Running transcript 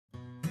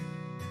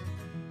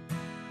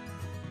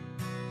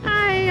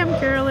I'm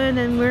Carolyn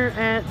and we're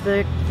at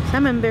the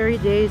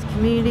Salmonberry Days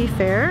Community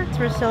Fair.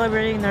 We're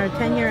celebrating our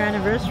 10-year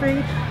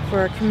anniversary for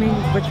our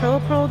community patrol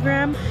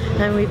program,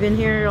 and we've been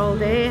here all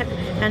day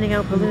handing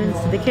out balloons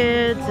to the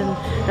kids and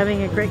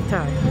having a great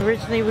time.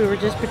 Originally we were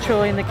just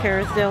patrolling the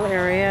Kerrisdale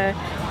area,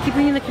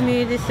 keeping the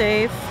community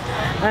safe.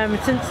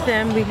 Since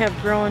then we have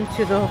grown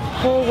to the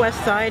whole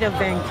west side of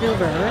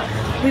Vancouver.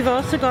 We've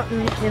also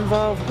gotten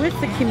involved with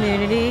the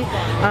community,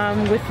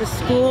 with the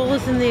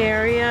schools in the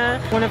area.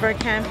 One of our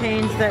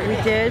campaigns that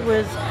we did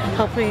was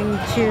helping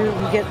to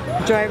get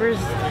drivers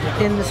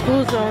in the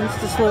school zones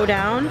to slow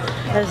down,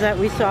 as that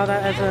we saw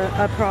that as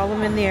a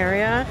problem in the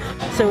area.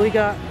 So we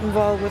got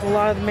involved with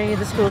many of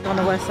the schools on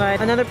the west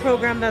side. Another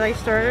program that I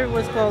started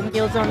was called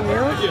Meals on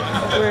Wheels,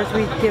 whereas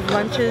we give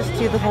lunches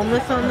to the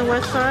homeless on the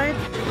west side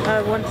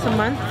once a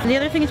month. And the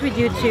other things we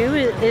do too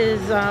is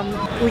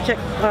we check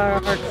our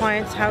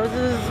clients'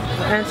 houses,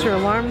 answer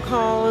alarm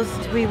calls.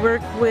 We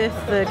work with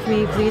the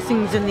community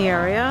policings in the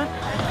area.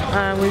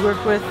 We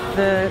work with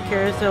the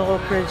Kerrisdale,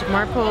 Oakridge,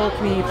 Marpole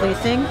community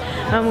policing.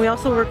 We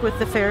also work with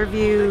the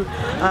Fairview,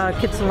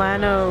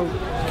 Kitsilano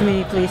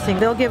community policing.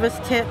 They'll give us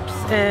tips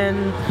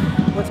and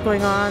what's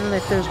going on,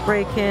 if there's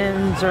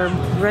break-ins or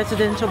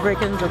residential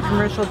break-ins or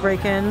commercial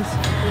break-ins,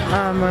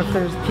 or if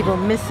there's people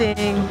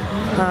missing.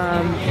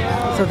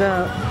 So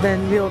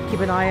then we'll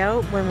keep an eye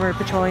out when we're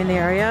patrolling the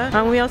area.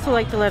 We also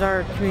like to let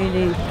our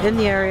community in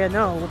the area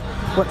know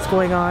what's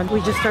going on.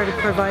 We just started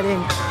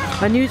providing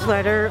a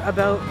newsletter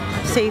about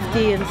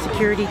safety and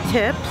security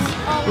tips,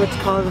 what's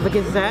called the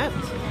Gazette.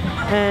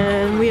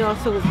 And we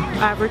also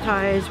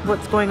advertise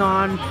what's going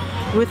on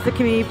with the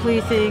community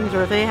policings,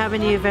 or if they have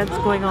any events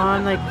going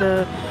on, like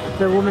the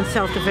Women's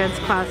Self-Defense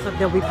class that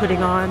they'll be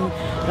putting on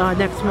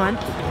next month.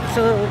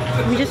 So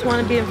we just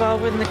want to be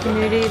involved in the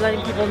community,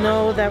 letting people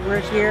know that we're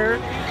here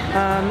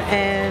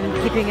and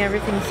keeping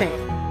everything safe.